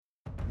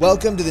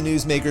Welcome to the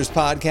Newsmakers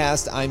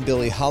Podcast. I'm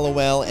Billy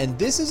Hollowell, and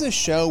this is a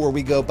show where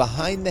we go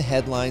behind the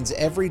headlines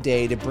every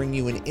day to bring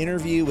you an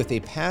interview with a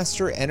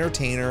pastor,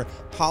 entertainer,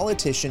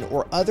 politician,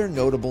 or other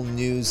notable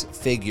news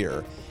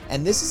figure.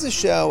 And this is a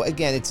show,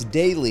 again, it's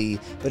daily,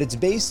 but it's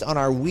based on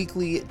our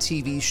weekly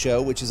TV show,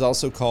 which is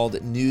also called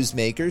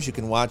Newsmakers. You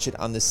can watch it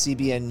on the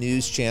CBN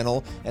News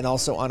channel and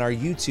also on our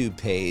YouTube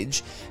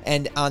page.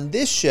 And on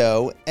this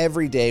show,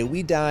 every day,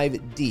 we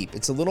dive deep.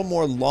 It's a little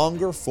more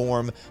longer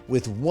form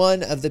with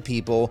one of the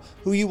people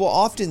who you will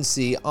often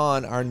see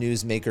on our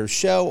Newsmakers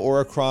show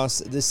or across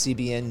the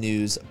CBN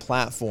News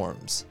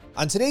platforms.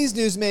 On today's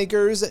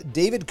Newsmakers,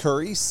 David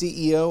Curry,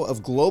 CEO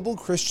of Global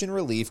Christian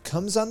Relief,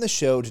 comes on the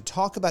show to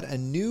talk about a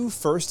new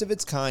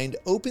first-of-its-kind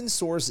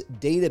open-source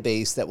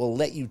database that will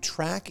let you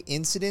track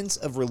incidents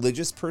of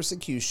religious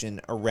persecution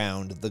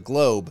around the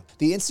globe.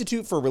 The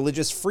Institute for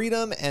Religious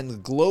Freedom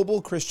and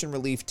Global Christian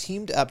Relief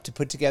teamed up to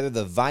put together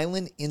the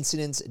Violent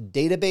Incidents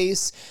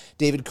Database.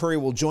 David Curry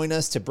will join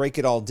us to break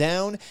it all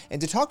down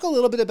and to talk a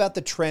little bit about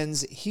the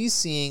trends he's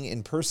seeing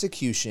in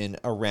persecution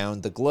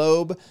around the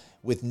globe.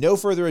 With no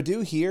further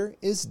ado, here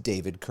is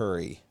David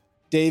Curry.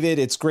 David,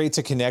 it's great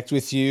to connect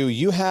with you.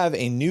 You have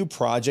a new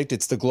project.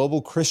 It's the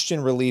Global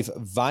Christian Relief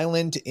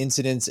Violent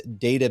Incidents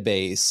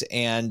Database,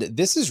 and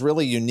this is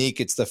really unique.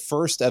 It's the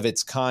first of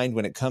its kind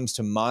when it comes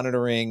to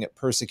monitoring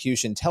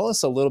persecution. Tell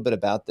us a little bit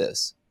about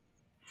this.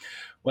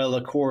 Well,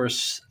 of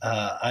course,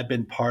 I've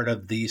been part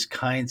of these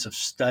kinds of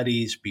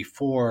studies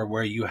before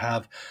where you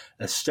have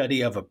a study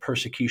of a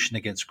persecution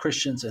against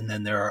Christians, and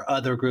then there are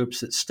other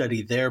groups that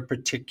study their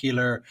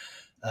particular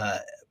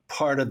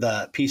part of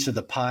the piece of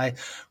the pie.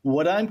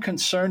 What I'm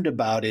concerned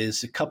about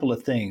is a couple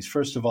of things.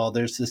 First of all,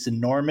 there's this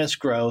enormous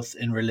growth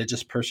in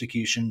religious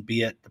persecution,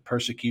 be it the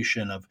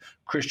persecution of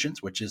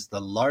Christians, which is the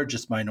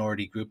largest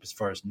minority group as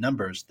far as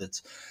numbers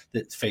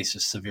that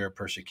faces severe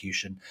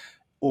persecution,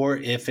 or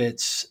if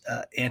it's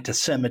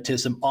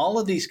anti-Semitism. All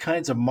of these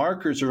kinds of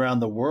markers around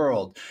the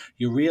world,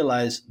 you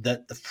realize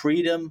that the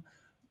freedom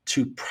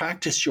to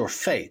practice your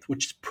faith,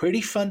 which is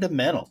pretty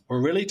fundamental.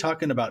 We're really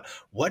talking about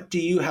what do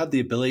you have the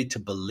ability to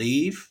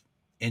believe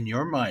in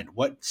your mind?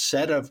 What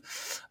set of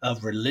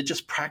religious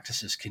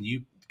practices can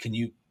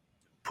you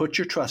put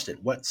your trust in?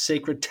 What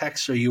sacred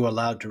texts are you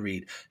allowed to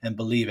read and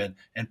believe in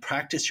and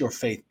practice your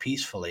faith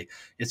peacefully?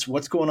 It's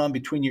what's going on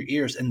between your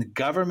ears. And the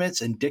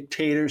governments and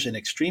dictators and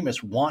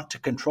extremists want to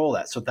control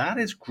that. So that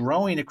is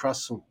growing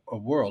across the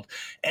world.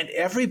 And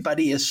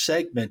everybody is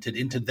segmented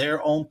into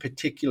their own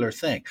particular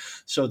thing.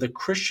 So the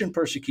Christian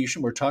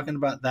persecution, we're talking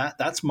about that.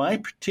 That's my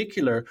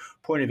particular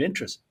point of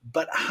interest.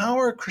 But how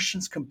are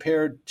Christians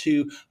compared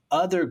to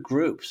other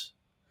groups?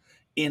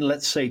 In,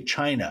 let's say,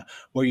 China,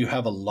 where you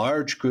have a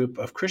large group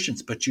of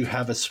Christians, but you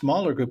have a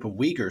smaller group of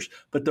Uyghurs,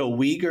 but the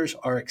Uyghurs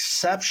are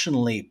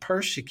exceptionally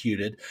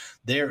persecuted.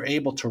 They're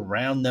able to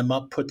round them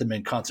up, put them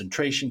in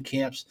concentration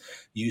camps,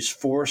 use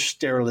forced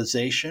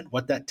sterilization.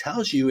 What that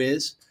tells you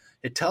is,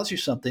 it tells you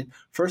something.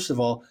 First of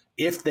all,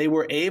 if they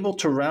were able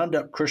to round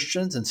up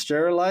Christians and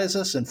sterilize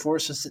us and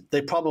force us,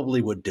 they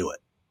probably would do it.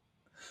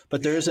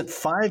 But there isn't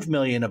 5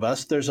 million of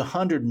us. There's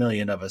 100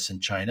 million of us in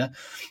China.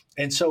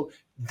 And so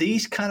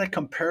these kind of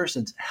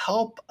comparisons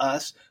help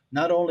us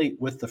not only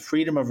with the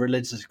freedom of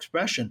religious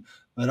expression,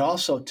 but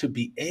also to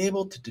be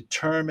able to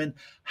determine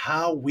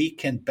how we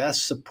can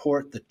best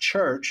support the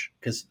church,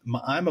 because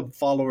I'm a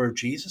follower of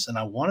Jesus and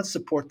I want to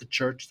support the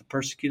church, the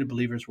persecuted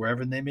believers,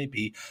 wherever they may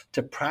be,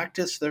 to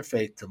practice their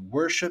faith, to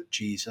worship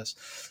Jesus,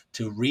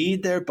 to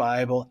read their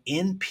Bible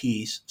in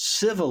peace,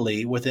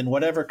 civilly, within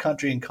whatever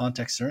country and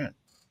context they're in.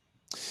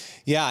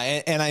 Yeah,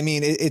 and I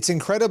mean, it's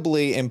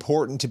incredibly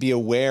important to be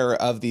aware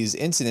of these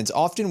incidents.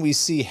 Often we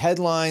see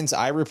headlines.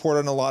 I report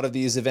on a lot of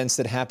these events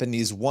that happen,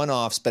 these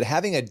one-offs, but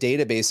having a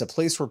database, a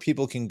place where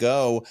people can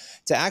go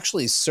to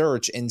actually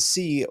search and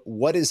see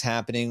what is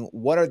happening,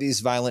 what are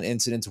these violent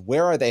incidents,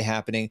 where are they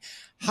happening?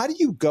 How do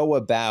you go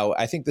about,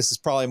 I think this is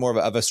probably more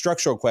of a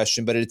structural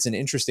question, but it's an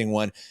interesting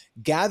one,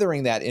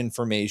 gathering that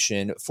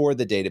information for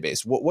the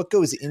database? What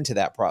goes into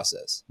that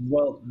process?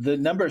 Well, the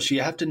numbers,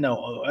 you have to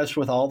know, as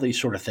with all these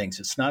sort of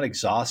things, it's not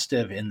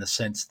exhaustive in the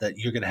sense that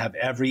you're going to have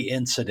every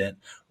incident.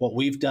 What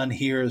we've done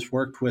here is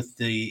worked with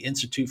the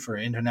Institute for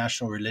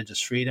International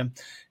Religious Freedom,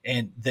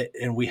 and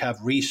we have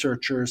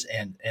researchers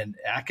and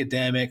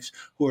academics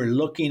who are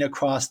looking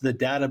across the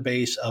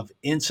database of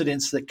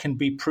incidents that can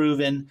be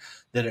proven,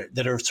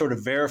 that are sort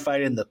of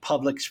verified in the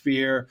public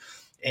sphere.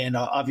 And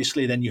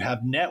obviously, then you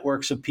have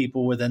networks of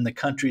people within the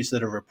countries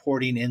that are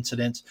reporting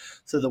incidents,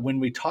 so that when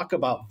we talk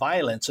about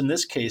violence, in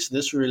this case,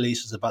 this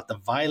release is about the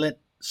violent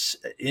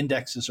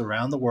indexes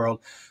around the world,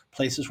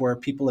 places where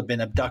people have been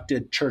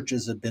abducted,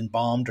 churches have been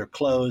bombed or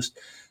closed,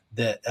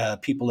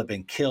 that people have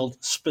been killed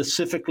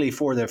specifically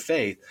for their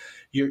faith.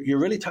 You're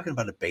really talking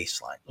about a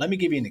baseline. Let me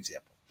give you an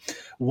example.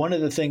 One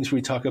of the things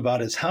we talk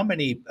about is how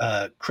many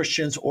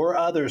Christians or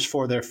others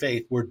for their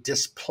faith were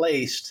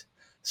displaced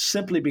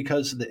simply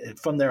because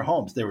from their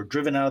homes. They were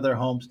driven out of their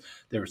homes.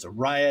 There was a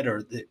riot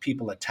or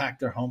people attacked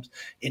their homes.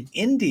 In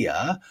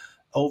India,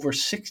 over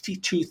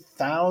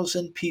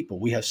 62,000 people.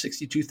 We have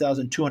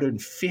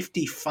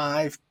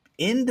 62,255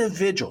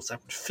 individuals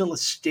that would fill a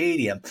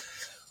stadium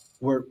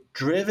were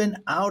driven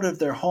out of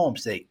their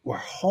homes. They were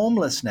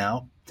homeless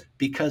now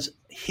because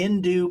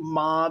Hindu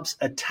mobs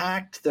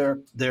attacked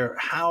their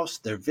house,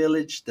 their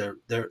village, their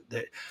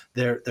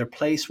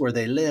place where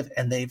they live,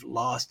 and they've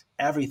lost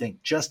everything.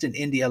 Just in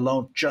India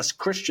alone, just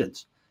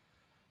Christians.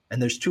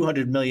 And there's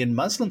 200 million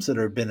Muslims that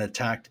have been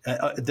attacked,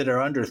 that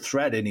are under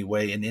threat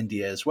anyway in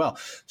India as well.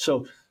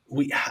 So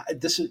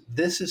this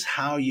is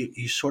how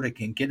you sort of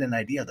can get an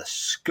idea of the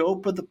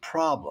scope of the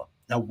problem.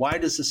 Now, why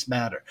does this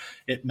matter?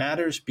 It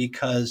matters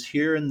because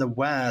here in the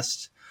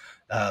West,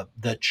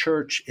 the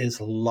church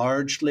is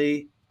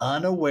largely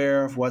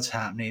unaware of what's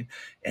happening.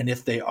 And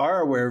if they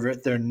are aware of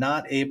it, they're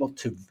not able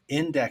to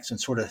index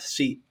and sort of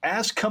see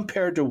as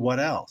compared to what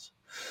else.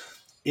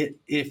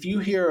 If you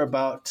hear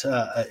about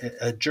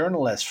a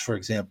journalist, for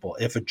example,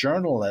 if a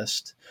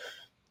journalist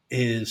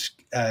is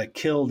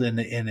killed in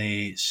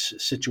a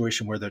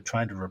situation where they're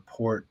trying to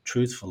report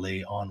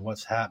truthfully on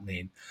what's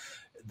happening,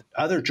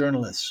 other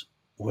journalists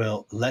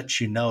will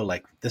let you know,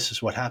 like, this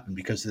is what happened,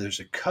 because there's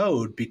a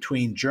code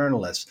between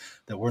journalists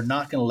that we're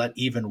not going to let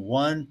even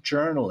one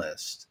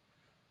journalist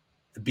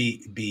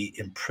be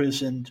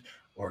imprisoned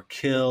or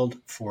killed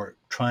for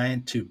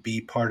trying to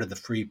be part of the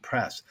free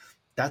press.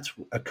 That's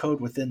a code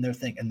within their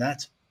thing. And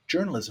that's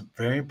journalism,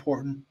 very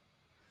important.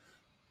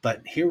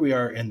 But here we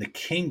are in the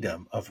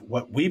kingdom of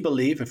what we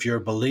believe, if you're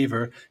a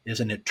believer, is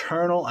an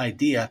eternal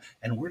idea.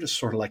 And we're just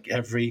sort of like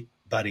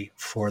everybody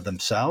for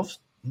themselves.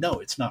 No,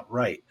 it's not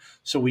right.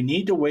 So we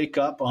need to wake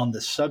up on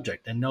this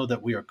subject and know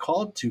that we are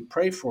called to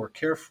pray for,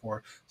 care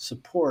for,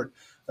 support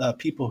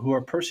people who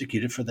are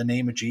persecuted for the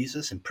name of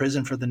Jesus,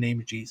 imprisoned for the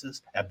name of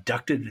Jesus,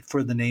 abducted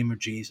for the name of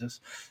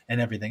Jesus, and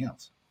everything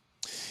else.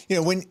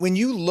 When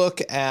you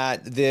look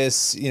at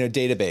this,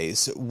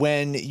 database,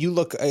 when you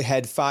look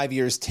ahead 5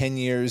 years, 10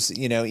 years,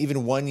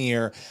 even 1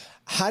 year,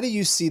 how do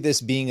you see this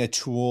being a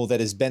tool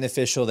that is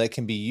beneficial, that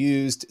can be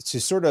used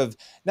to sort of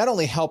not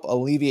only help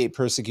alleviate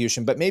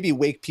persecution, but maybe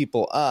wake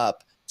people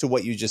up to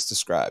what you just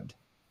described?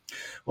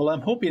 Well, I'm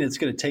hoping it's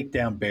going to take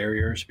down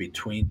barriers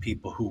between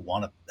people who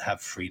want to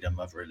have freedom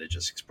of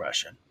religious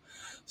expression,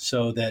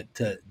 so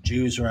that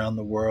Jews around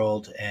the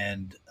world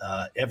and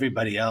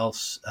everybody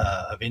else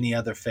of any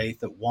other faith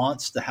that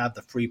wants to have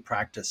the free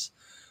practice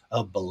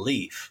of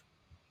belief,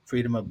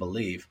 freedom of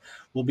belief,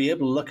 will be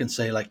able to look and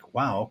say, like,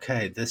 wow,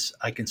 okay, this,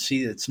 I can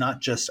see it's not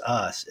just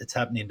us, it's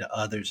happening to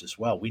others as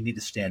well. We need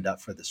to stand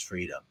up for this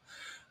freedom.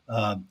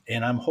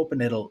 And I'm hoping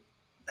it'll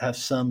have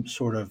some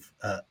sort of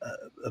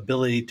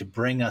ability to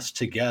bring us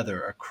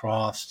together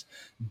across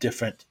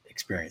different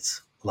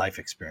life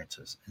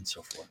experiences, and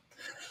so forth.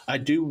 I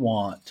do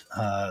want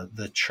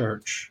the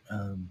church,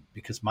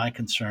 because my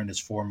concern is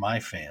for my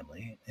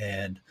family,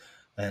 and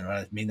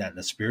I mean that in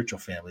a spiritual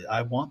family.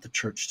 I want the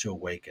church to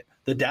awaken.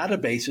 The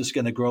database is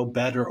going to grow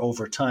better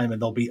over time,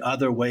 and there'll be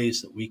other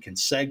ways that we can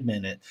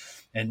segment it,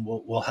 and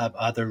we'll have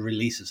other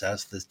releases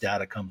as this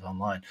data comes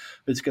online.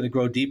 But it's going to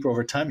grow deeper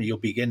over time, and you'll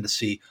begin to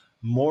see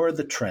more of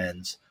the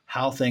trends,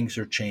 how things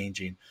are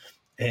changing.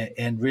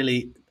 And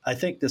really, I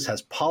think this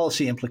has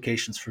policy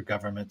implications for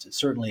governments. It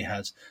certainly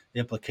has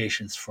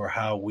implications for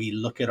how we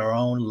look at our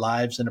own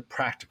lives in a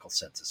practical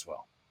sense as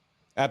well.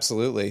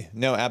 Absolutely.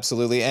 No,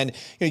 absolutely. And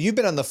you've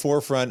been on the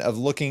forefront of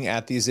looking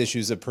at these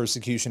issues of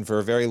persecution for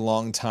a very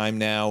long time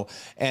now.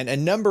 And a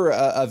number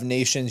of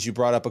nations, you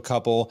brought up a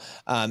couple,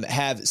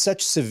 have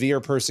such severe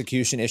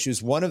persecution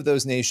issues. One of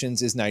those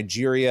nations is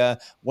Nigeria.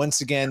 Once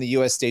again, the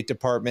U.S. State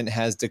Department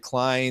has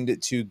declined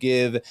to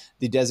give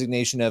the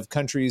designation of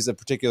countries of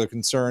particular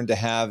concern to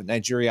have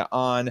Nigeria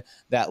on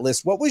that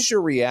list. What was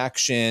your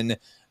reaction?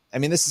 I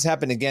mean, this has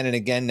happened again and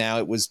again now.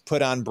 It was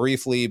put on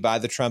briefly by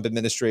the Trump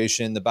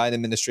administration. The Biden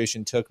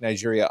administration took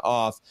Nigeria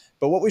off.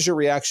 But what was your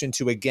reaction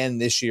to, again,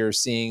 this year,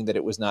 seeing that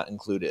it was not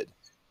included?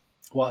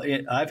 Well,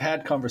 I've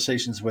had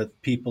conversations with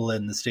people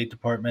in the State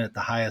Department at the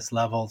highest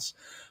levels.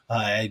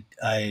 I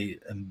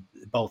am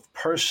both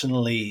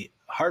personally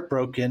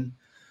heartbroken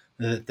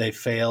that they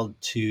failed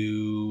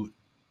to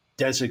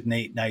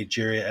designate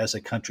Nigeria as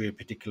a country of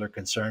particular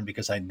concern,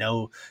 because I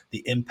know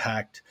the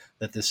impact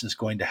that this is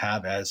going to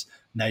have, as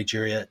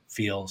Nigeria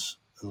feels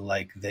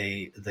like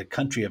the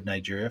country of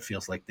Nigeria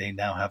feels like they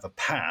now have a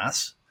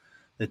pass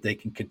that they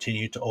can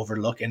continue to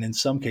overlook. And in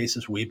some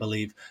cases, we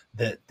believe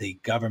that the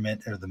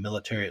government or the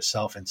military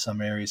itself in some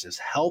areas is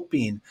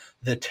helping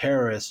the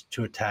terrorists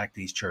to attack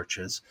these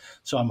churches.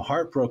 So I'm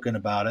heartbroken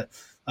about it.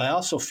 I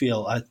also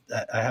feel,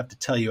 I have to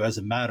tell you, as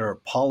a matter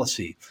of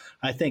policy,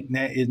 I think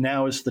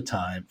now is the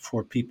time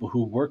for people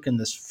who work in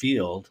this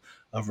field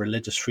of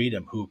religious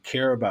freedom, who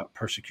care about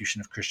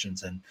persecution of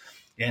Christians and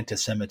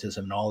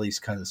anti-Semitism and all these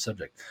kinds of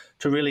subjects,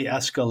 to really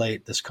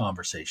escalate this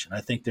conversation.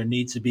 I think there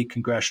needs to be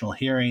congressional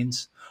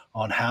hearings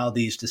on how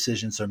these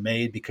decisions are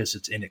made, because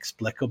it's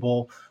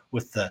inexplicable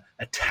with the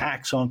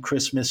attacks on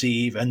Christmas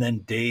Eve and then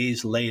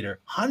days later,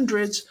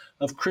 hundreds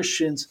of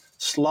Christians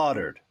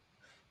slaughtered.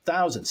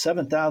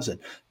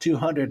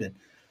 7,200 and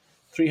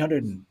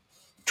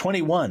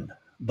 321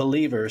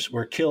 believers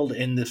were killed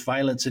in this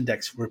violence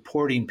index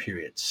reporting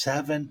period.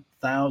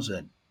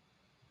 7,000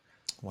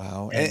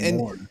 Wow. and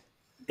more. What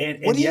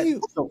And do yet,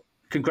 you, so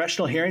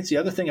congressional hearings. The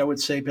other thing I would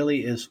say,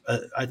 Billy, is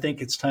I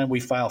think it's time we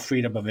file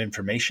Freedom of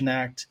Information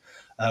Act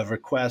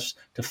requests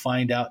to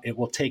find out. It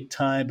will take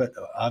time, but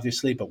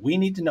obviously, but we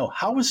need to know,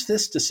 how was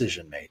this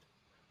decision made?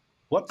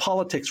 What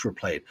politics were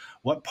played?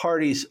 What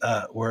parties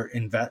were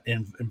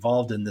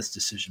involved in this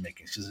decision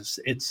making? Because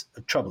it's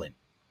troubling.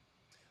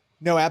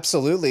 No,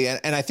 absolutely.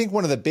 And I think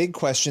one of the big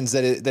questions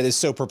that is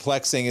so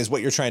perplexing is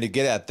what you're trying to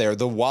get at there,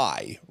 the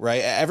why,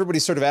 right?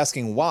 Everybody's sort of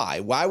asking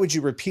why. Why would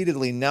you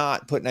repeatedly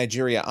not put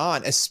Nigeria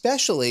on?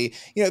 Especially,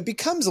 it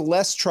becomes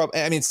less trouble.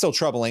 I mean, it's still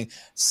troubling,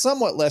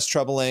 somewhat less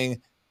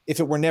troubling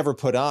if it were never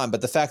put on. But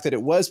the fact that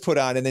it was put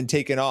on and then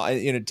taken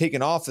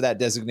off of that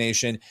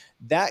designation,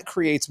 that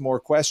creates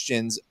more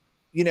questions.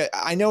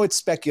 I know it's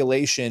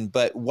speculation,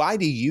 but why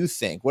do you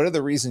think, what are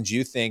the reasons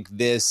you think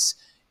this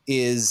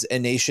is a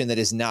nation that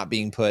is not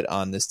being put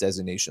on this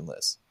designation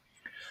list?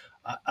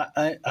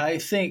 I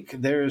think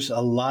there's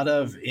a lot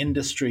of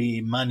industry,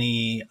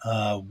 money,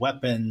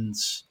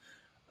 weapons,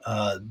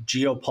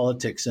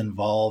 geopolitics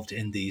involved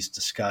in these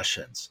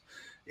discussions.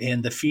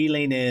 And the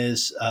feeling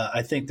is,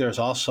 I think there's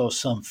also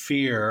some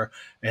fear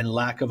and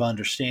lack of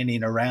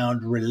understanding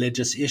around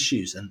religious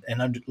issues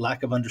and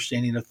lack of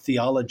understanding of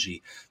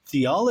theology.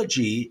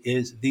 Theology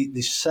is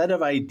the set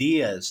of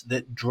ideas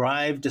that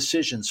drive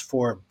decisions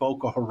for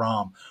Boko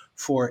Haram,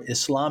 for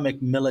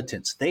Islamic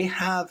militants. They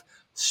have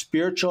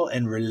spiritual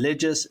and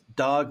religious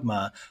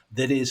dogma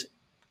that is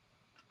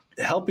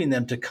helping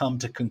them to come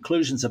to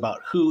conclusions about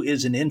who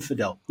is an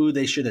infidel, who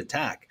they should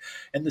attack.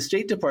 And the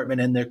State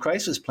Department in their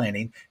crisis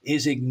planning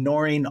is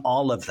ignoring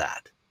all of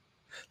that.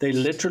 They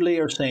literally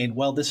are saying,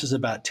 well, this is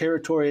about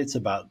territory, it's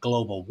about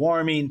global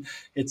warming,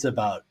 it's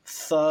about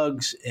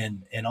thugs,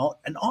 and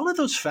all of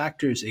those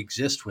factors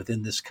exist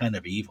within this kind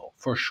of evil,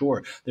 for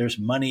sure. There's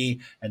money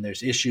and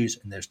there's issues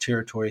and there's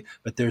territory,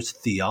 but there's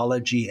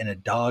theology and a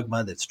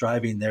dogma that's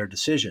driving their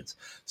decisions.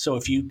 So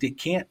if you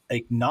can't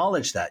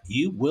acknowledge that,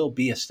 you will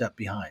be a step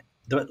behind.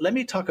 But let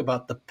me talk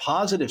about the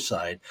positive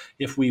side.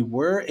 If we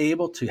were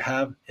able to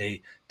have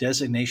a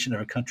designation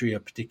of a country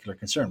of particular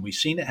concern, we've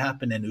seen it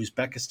happen in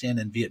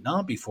Uzbekistan and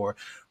Vietnam before,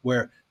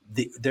 where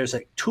there's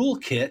a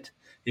toolkit.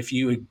 If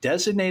you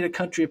designate a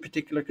country of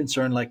particular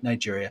concern like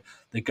Nigeria,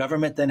 the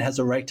government then has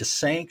a right to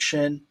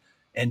sanction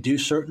and do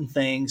certain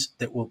things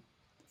that will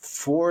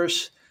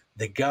force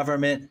the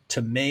government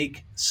to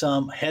make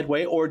some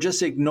headway, or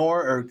just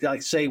ignore, or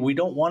like say, we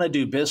don't want to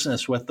do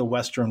business with the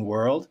Western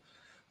world.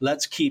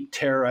 Let's keep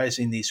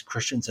terrorizing these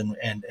Christians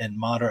and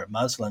moderate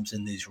Muslims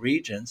in these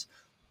regions.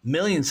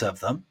 Millions of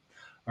them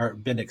are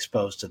been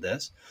exposed to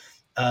this.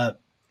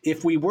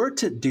 If we were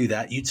to do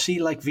that, you'd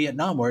see like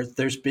Vietnam, where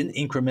there's been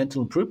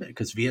incremental improvement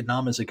because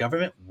Vietnam as a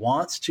government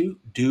wants to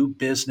do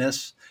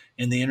business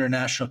in the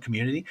international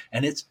community,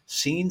 and it's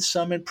seen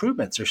some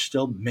improvements. There's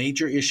still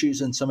major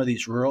issues in some of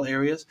these rural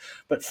areas,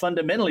 but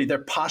fundamentally their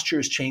posture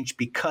has changed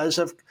because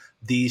of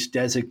these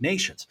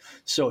designations.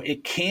 So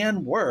it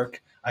can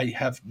work. I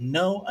have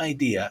no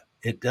idea.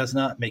 It does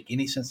not make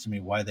any sense to me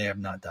why they have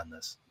not done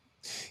this.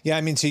 Yeah,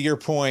 I mean, to your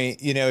point,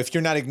 if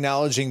you're not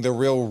acknowledging the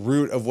real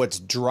root of what's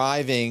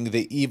driving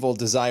the evil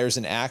desires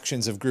and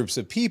actions of groups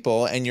of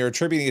people, and you're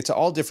attributing it to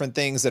all different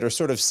things that are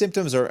sort of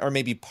symptoms or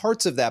maybe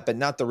parts of that, but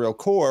not the real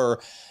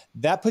core,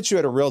 that puts you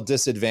at a real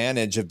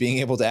disadvantage of being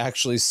able to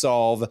actually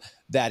solve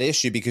that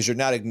issue because you're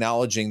not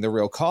acknowledging the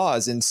real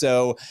cause. And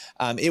so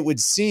it would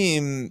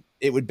seem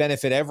it would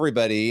benefit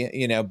everybody,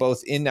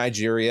 both in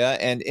Nigeria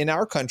and in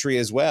our country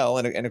as well,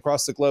 and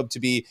across the globe, to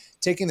be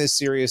taking this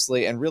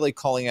seriously and really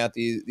calling out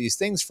these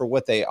things for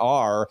what they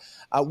are.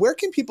 Where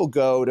can people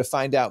go to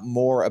find out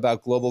more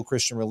about Global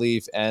Christian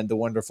Relief and the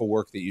wonderful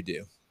work that you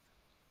do?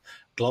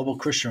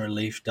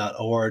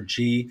 globalchristianrelief.org.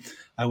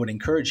 I would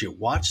encourage you,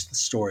 watch the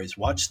stories,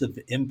 watch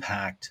the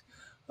impact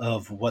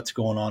of what's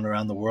going on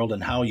around the world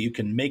and how you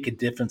can make a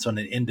difference on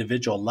an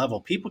individual level.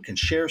 People can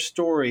share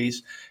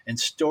stories, and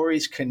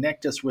stories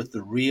connect us with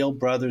the real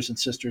brothers and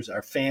sisters,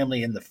 our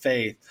family in the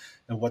faith,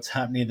 and what's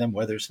happening to them,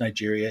 whether it's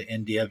Nigeria,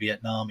 India,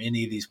 Vietnam,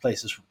 any of these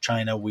places,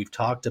 China we've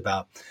talked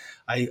about.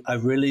 I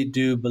really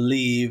do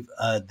believe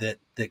that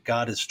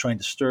God is trying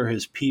to stir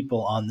his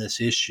people on this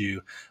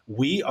issue.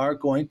 We are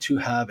going to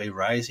have a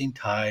rising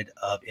tide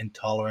of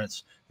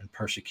intolerance and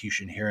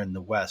persecution here in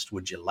the West.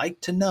 Would you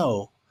like to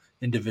know,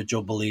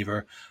 individual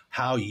believer,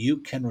 how you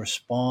can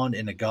respond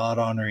in a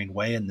God-honoring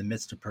way in the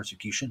midst of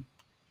persecution?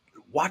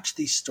 Watch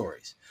these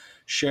stories.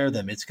 Share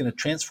them. It's going to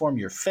transform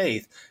your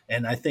faith,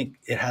 and I think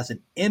it has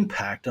an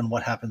impact on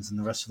what happens in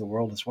the rest of the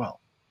world as well.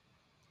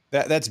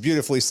 That's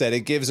beautifully said.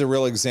 It gives a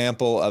real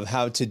example of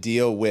how to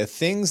deal with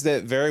things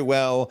that very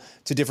well,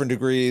 to different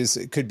degrees,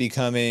 could be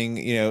coming,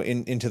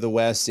 into the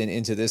West and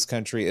into this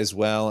country as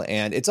well.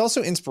 And it's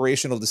also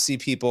inspirational to see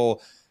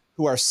people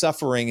who are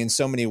suffering in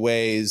so many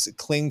ways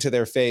cling to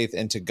their faith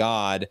and to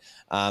God.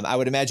 I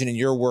would imagine in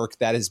your work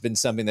that has been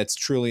something that's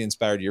truly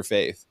inspired your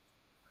faith.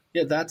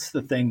 Yeah, that's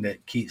the thing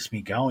that keeps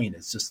me going.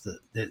 It's just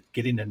the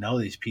getting to know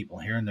these people,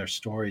 hearing their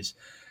stories.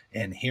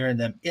 and hearing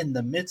them in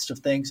the midst of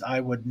things I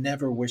would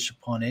never wish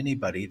upon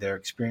anybody. They're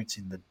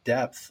experiencing the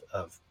depth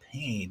of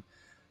pain.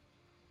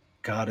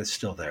 God is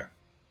still there,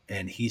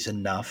 and He's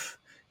enough,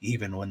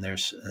 even when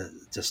there's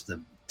just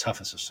the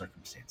toughest of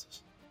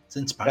circumstances. It's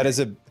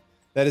inspiring.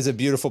 That is a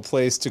beautiful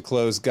place to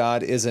close.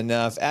 God is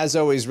enough. As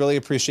always, really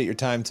appreciate your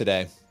time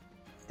today.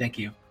 Thank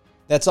you.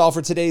 That's all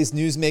for today's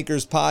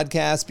Newsmakers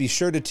podcast. Be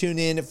sure to tune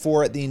in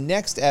for the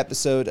next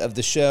episode of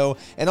the show,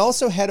 and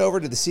also head over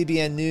to the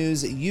CBN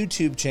News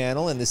YouTube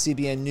channel and the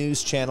CBN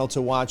News channel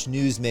to watch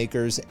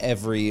Newsmakers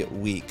every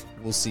week.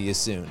 We'll see you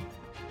soon.